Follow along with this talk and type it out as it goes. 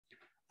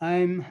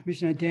I'm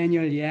Missionary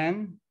Daniel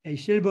Yang, a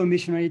silver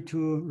missionary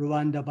to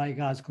Rwanda by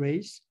God's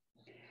grace.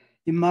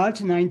 In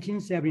March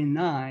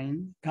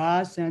 1979,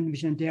 God sent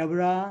Missionary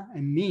Deborah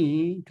and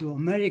me to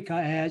America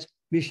as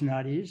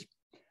missionaries,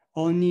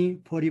 only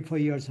 44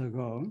 years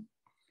ago.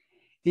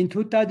 In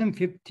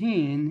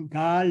 2015,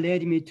 God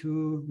led me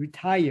to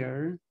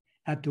retire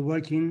after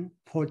working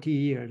 40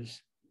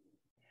 years.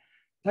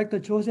 Dr.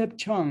 Joseph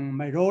Chung,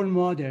 my role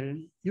model,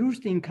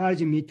 used to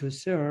encourage me to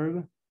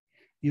serve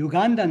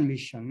Ugandan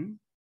mission,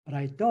 but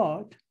I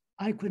thought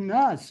I could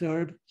not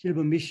serve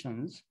silver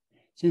missions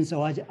since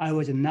I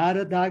was not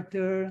a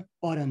doctor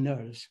or a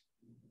nurse.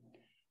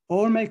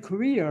 All my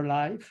career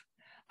life,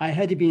 I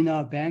had been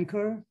a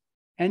banker,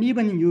 and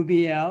even in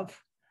UBF,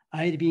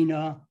 I had been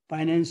a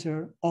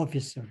financial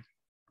officer.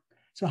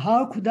 So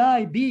how could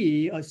I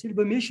be a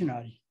silver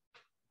missionary?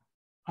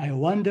 I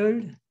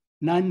wondered,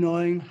 not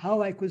knowing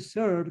how I could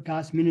serve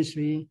God's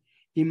ministry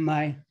in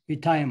my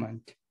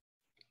retirement.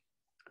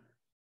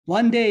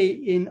 One day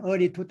in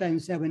early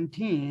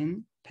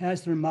 2017,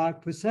 Pastor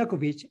Mark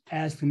Pusekovich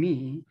asked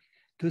me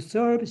to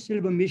serve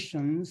silver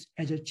missions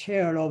as a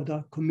chair of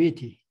the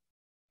committee.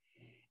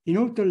 In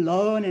order to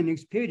learn and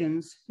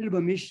experience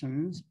silver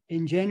missions,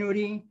 in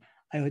January,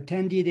 I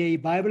attended a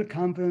Bible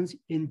conference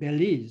in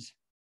Belize.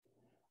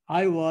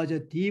 I was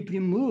deeply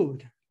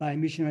moved by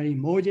missionary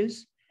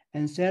Moses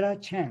and Sarah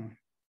Chang.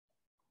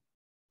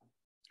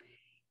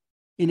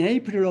 In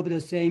April of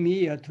the same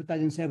year,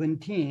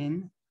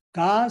 2017,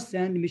 God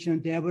sent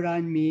Missionary Deborah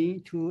and me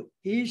to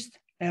East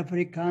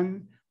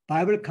African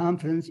Bible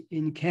Conference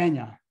in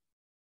Kenya.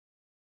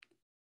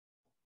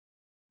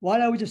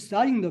 While I was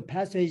studying the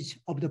passage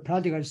of the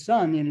prodigal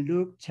son in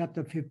Luke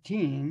chapter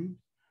 15,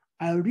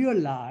 I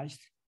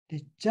realized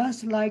that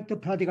just like the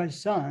prodigal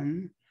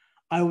son,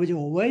 I was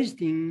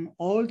wasting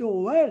all the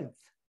wealth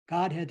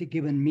God had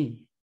given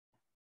me.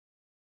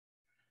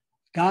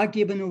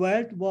 God-given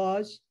wealth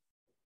was,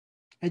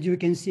 as you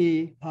can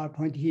see,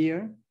 PowerPoint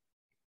here,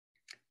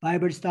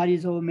 Bible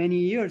studies over many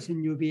years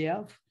in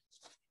UBF,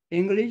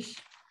 English,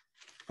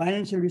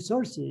 financial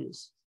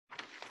resources,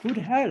 good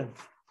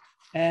health,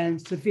 and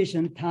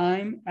sufficient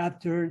time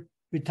after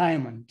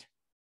retirement.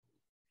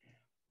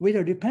 With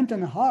a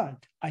repentant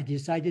heart, I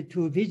decided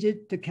to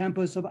visit the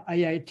campus of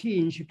IIT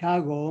in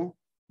Chicago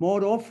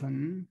more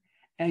often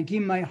and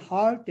give my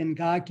heart and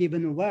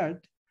God-given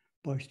wealth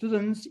for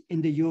students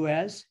in the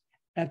US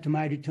after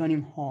my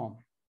returning home.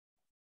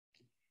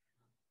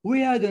 We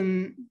had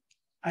an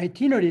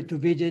itinerary to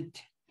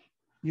visit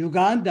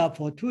Uganda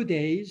for 2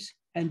 days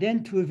and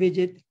then to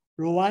visit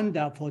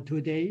Rwanda for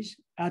 2 days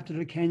after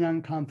the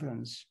Kenyan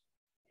conference.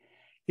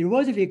 It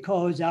was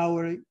because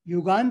our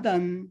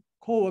Ugandan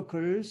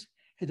co-workers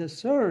had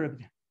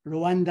served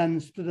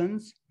Rwandan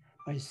students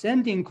by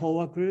sending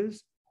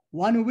co-workers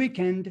one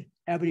weekend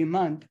every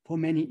month for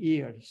many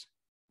years.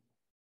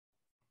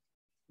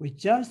 We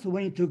just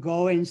wanted to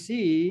go and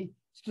see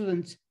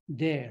students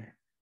there.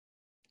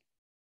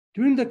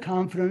 During the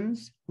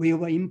conference, we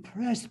were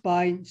impressed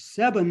by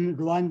 7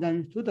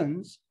 Rwandan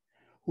students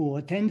who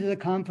attended the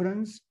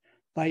conference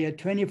by a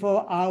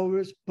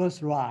 24-hour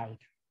bus ride.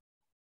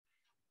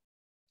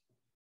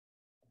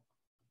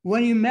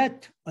 When we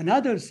met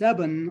another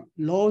 7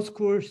 law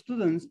school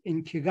students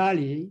in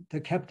Kigali,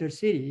 the capital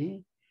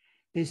city,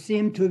 they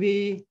seemed to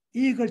be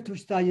eager to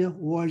study the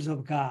words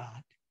of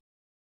God.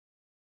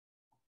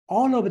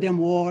 All of them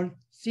were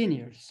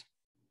seniors.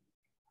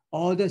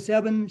 All the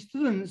 7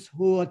 students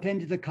who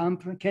attended the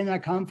Kenya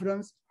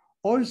conference,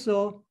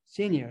 also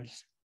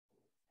seniors.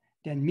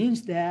 That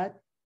means that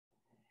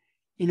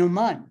in a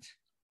month,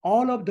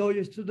 all of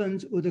those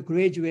students would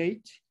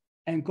graduate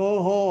and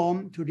go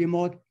home to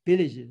remote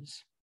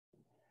villages.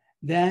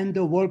 Then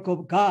the work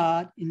of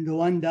God in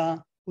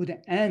Rwanda would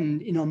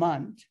end in a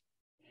month.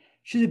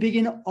 Should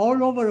begin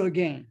all over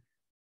again.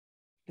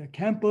 The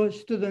campus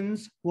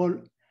students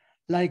were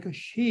like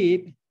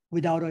sheep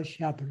without a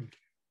shepherd.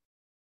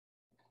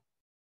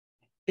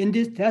 In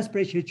this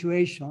desperate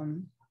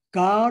situation,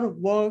 God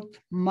worked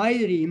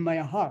mightily in my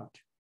heart.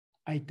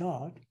 I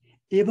thought,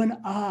 even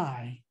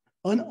I,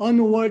 an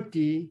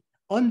unworthy,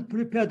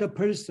 unprepared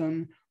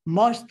person,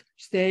 must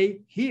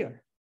stay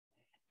here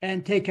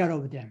and take care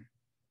of them.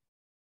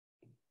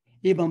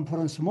 Even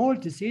for a small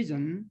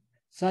decision,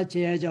 such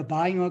as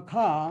buying a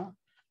car,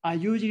 I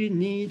usually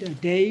need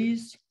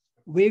days,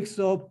 weeks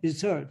of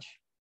research.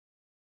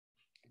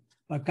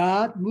 But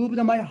God moved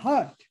my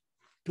heart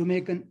to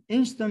make an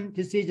instant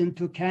decision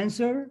to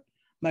cancel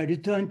my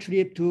return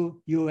trip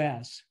to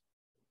US.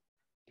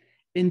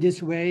 In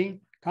this way,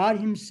 God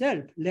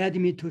himself led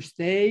me to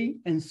stay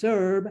and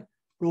serve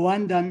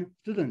Rwandan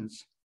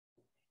students,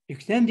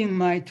 extending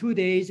my 2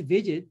 days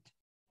visit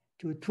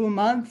to 2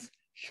 months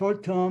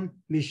short-term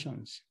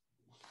missions.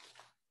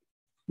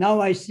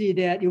 Now I see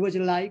that it was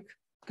like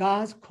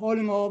God's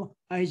calling of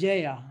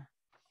Isaiah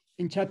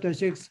in chapter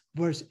 6,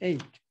 verse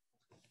 8.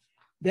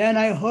 Then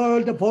I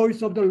heard the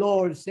voice of the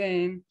Lord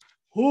saying,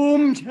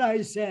 whom shall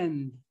I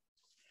send?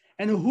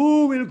 And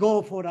who will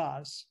go for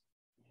us?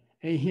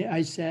 And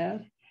I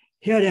said,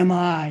 here am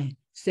I,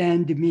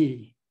 send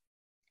me.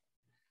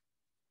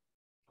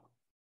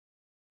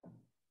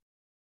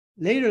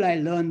 Later, I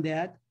learned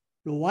that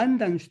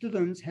Rwandan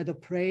students had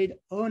prayed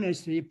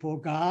earnestly for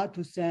God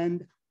to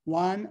send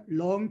one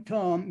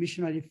long-term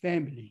missionary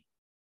family.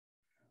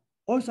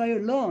 Also, I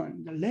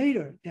learned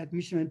later that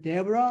missionary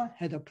Deborah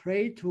had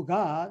prayed to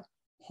God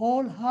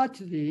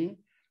wholeheartedly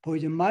for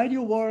his mighty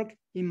work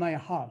in my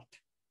heart.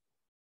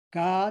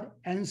 God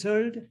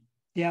answered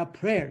their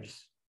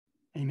prayers.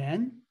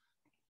 Amen.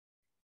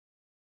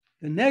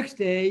 The next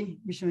day,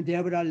 missionary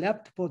Deborah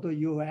left for the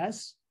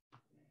US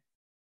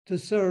to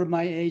serve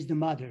my aged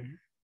mother.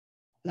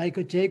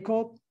 Like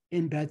Jacob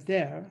in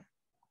Bethel,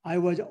 I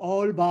was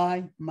all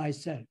by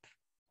myself.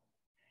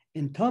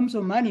 In terms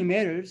of money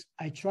matters,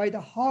 I tried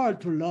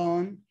hard to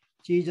learn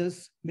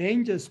Jesus'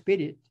 manger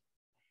spirit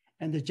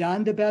and the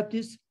John the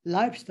Baptist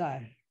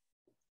lifestyle,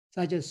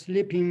 such as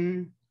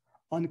sleeping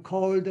on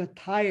cold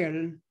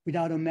tile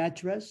without a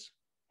mattress,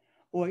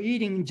 or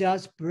eating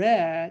just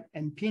bread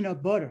and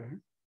peanut butter.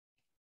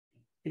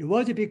 It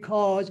was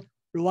because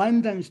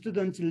Rwandan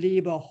students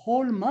live a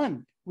whole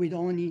month with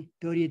only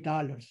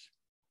 $30.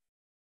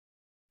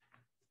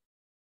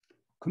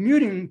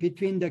 Commuting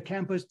between the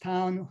campus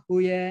town,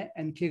 Huye,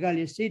 and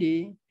Kigali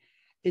City,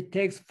 it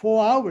takes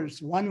 4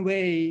 hours one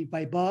way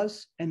by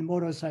bus and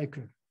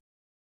motorcycle.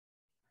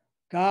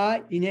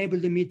 God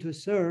enabled me to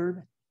serve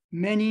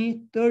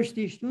many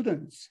thirsty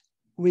students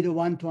with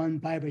one-to-one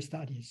Bible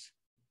studies.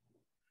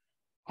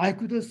 I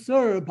could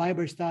serve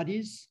Bible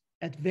studies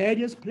at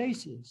various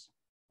places,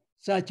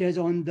 such as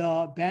on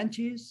the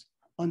benches,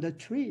 on the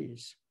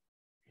trees,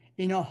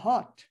 in a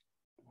hut,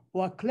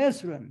 or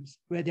classrooms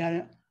where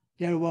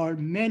there were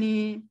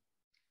many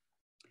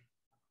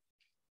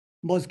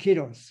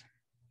mosquitoes.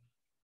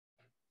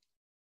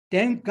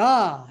 Thank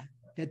God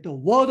that the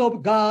word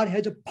of God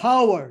has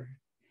power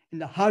in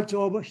the hearts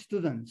of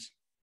students.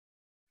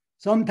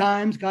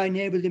 Sometimes God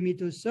enabled me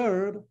to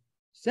serve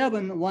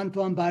 7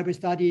 one-to-one Bible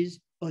studies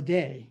a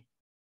day,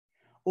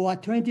 or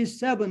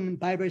 27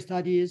 Bible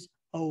studies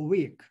a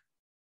week.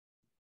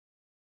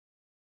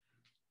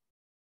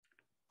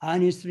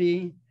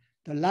 Honestly,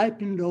 the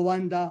life in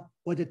Rwanda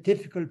was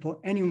difficult for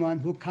anyone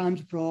who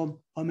comes from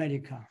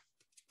America.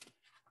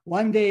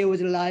 One day it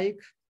was like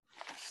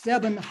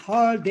 7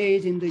 hard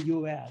days in the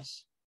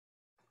US.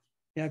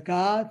 Yeah,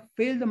 God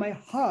filled my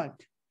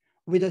heart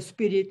with a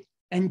spirit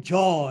and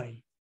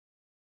joy.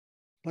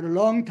 For a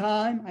long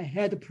time, I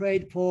had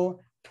prayed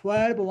for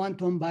 12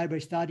 one-to-one Bible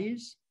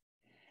studies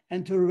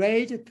and to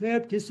raise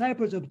 12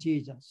 disciples of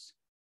Jesus.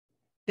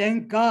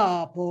 Thank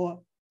God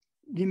for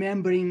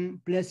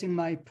remembering, blessing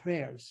my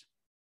prayers.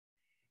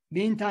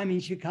 Meantime,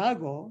 in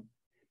Chicago,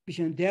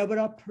 Bishop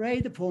Deborah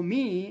prayed for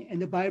me and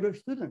the Bible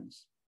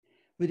students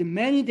with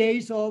many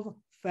days of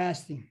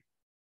fasting.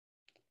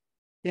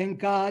 Thank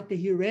God that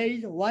he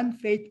raised one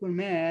faithful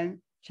man,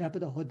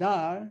 Shepherd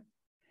Hodar,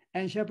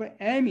 and Shepherd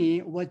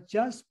Amy was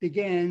just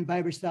began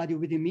Bible study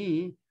with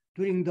me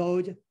during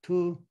those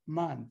 2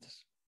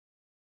 months.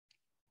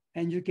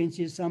 And you can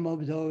see some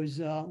of those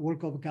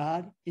work of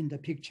God in the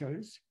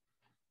pictures.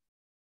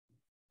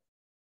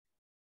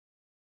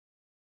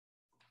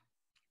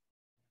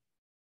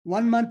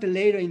 One month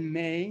later in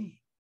May,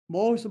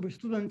 most of the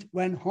students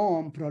went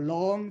home for a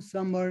long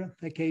summer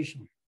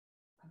vacation.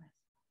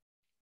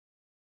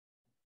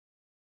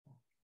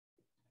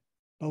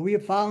 But we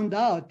found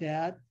out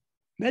that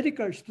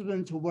medical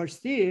students were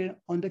still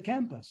on the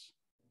campus.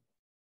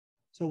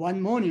 So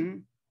one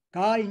morning,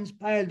 God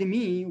inspired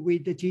me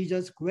with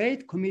Jesus'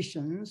 great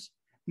commissions,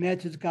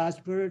 Matthew's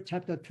Gospel,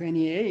 chapter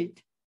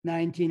 28,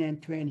 19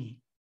 and 20.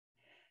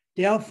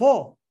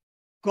 Therefore,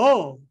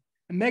 go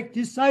and make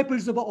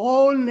disciples of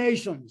all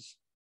nations.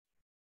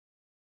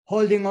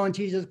 Holding on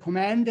Jesus'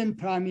 command and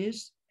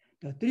promise,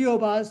 the 3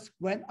 of us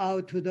went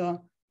out to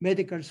the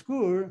medical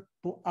school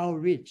for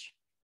outreach.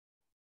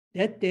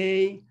 That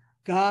day,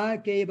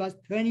 God gave us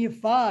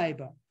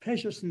 25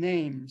 precious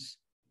names,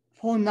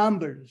 4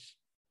 numbers,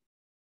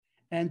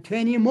 and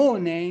 20 more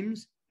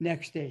names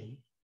next day.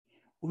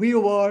 We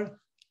were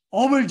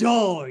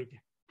overjoyed.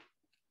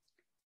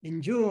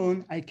 In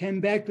June, I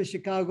came back to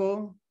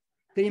Chicago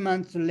 3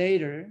 months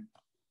later.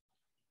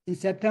 In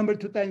September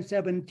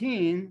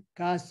 2017,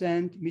 God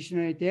sent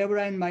missionary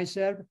Deborah and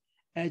myself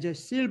as a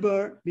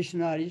silver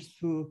missionaries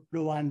to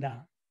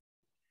Rwanda.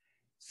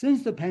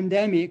 Since the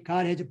pandemic,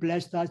 God has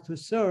blessed us to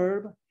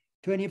serve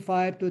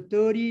 25 to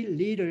 30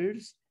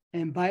 leaders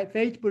and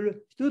faithful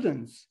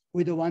students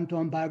with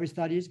one-to-one Bible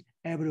studies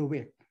every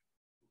week.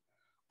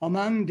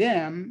 Among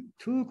them,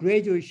 2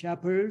 graduate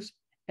shepherds,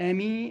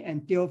 Amy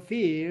and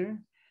Theophile,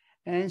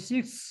 and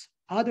 6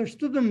 other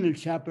student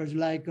shepherds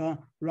like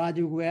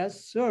Roger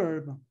West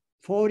serve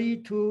 40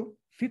 to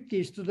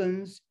 50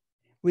 students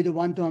with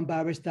one-to-one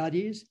Bible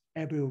studies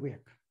every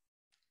week.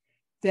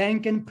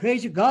 Thank and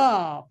praise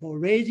God for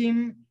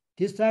raising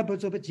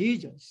disciples of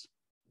Jesus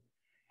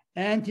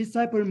and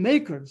disciple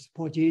makers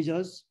for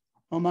Jesus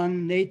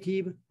among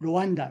native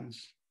Rwandans.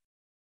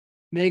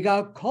 May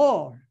God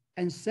call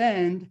and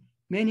send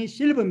many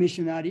silver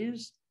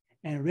missionaries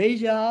and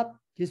raise up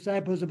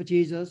disciples of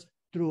Jesus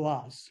through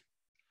us.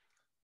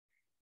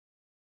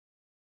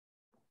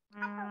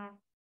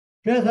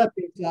 Prayer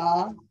topics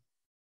are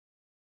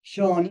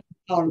shown in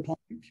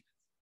PowerPoint.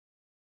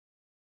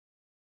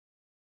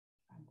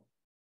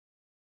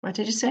 What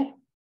did you say?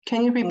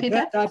 Can you repeat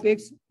Prayer that?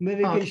 topics,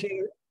 maybe we Oh, can okay.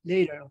 share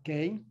later,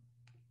 okay?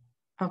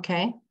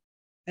 Okay.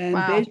 And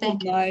Wow, based on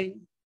thank you. my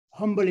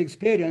humble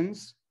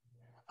experience,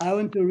 I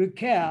want to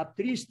recap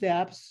 3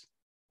 steps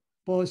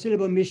for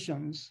silver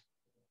missions.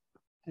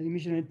 And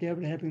missionary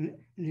table having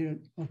little,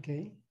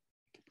 okay.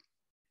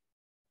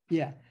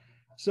 Yeah.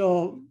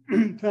 So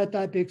prayer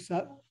topics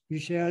you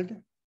shared.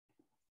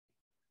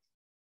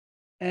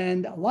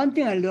 And one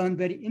thing I learned,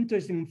 very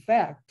interesting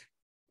fact,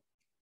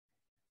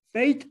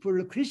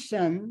 faithful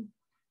Christian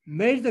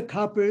married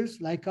couples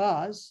like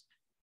us,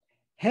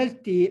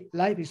 healthy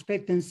life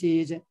expectancy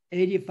is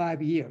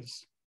 85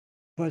 years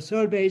per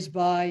surveys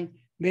by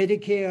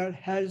Medicare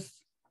Health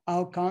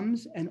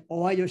Outcomes and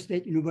Ohio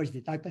State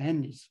University, Dr.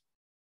 Henry's.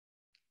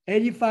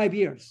 85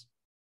 years.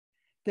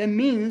 That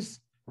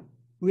means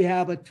we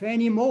have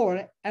 20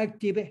 more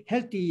active,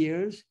 healthy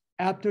years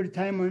after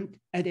retirement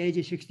at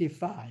age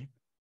 65.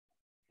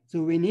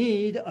 So we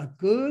need a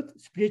good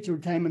spiritual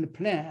retirement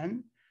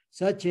plan,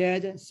 such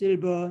as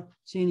Silver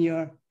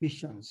Senior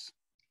Missions.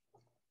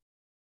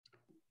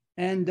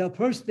 And the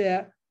first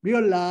step,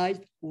 realize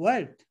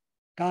wealth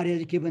God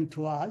has given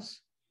to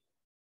us.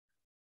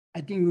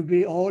 I think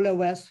we all of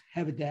us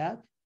have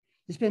that.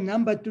 It's been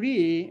number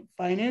 3,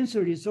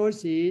 financial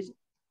resources.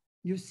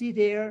 You see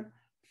there,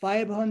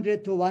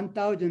 $500 to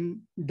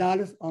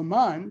 $1,000 a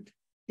month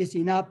is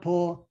enough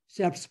for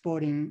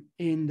self-supporting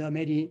in the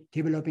many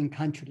developing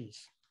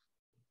countries.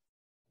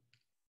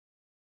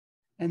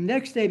 And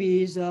next step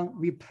is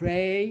we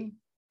pray,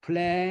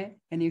 play,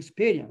 and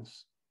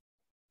experience,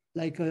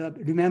 like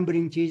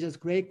remembering Jesus'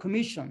 great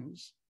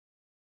commissions.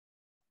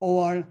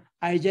 Or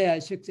Isaiah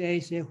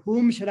 6:8 says,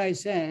 whom shall I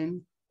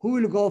send? Who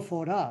will go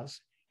for us?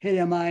 Here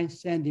am I,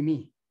 send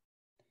me.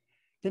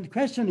 Then the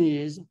question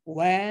is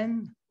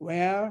when,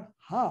 where,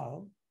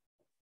 how?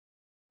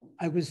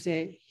 I would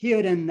say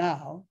here and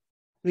now,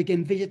 we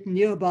can visit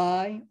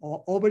nearby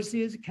or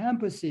overseas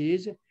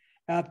campuses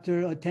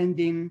after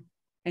attending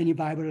any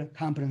Bible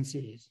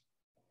conferences.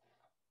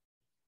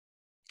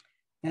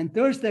 And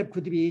third step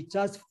could be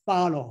just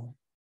follow,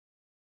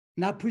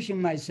 not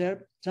pushing myself,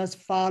 just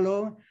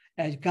follow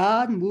as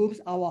God moves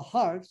our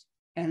hearts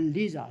and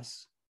leads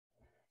us.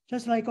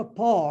 Just like a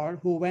Paul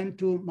who went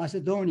to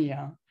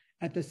Macedonia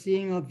after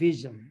seeing a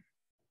vision.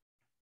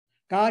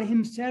 God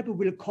himself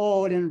will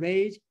call and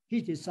raise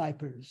his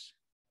disciples.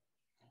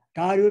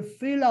 God will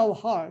fill our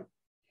heart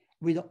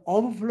with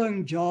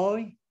overflowing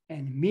joy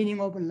and meaning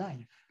of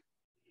life.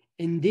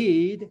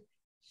 Indeed,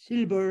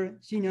 Silver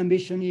Senior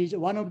Mission is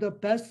one of the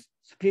best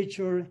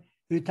spiritual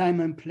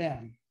retirement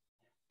plans.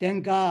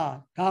 Thank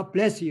God. God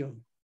bless you.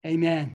 Amen.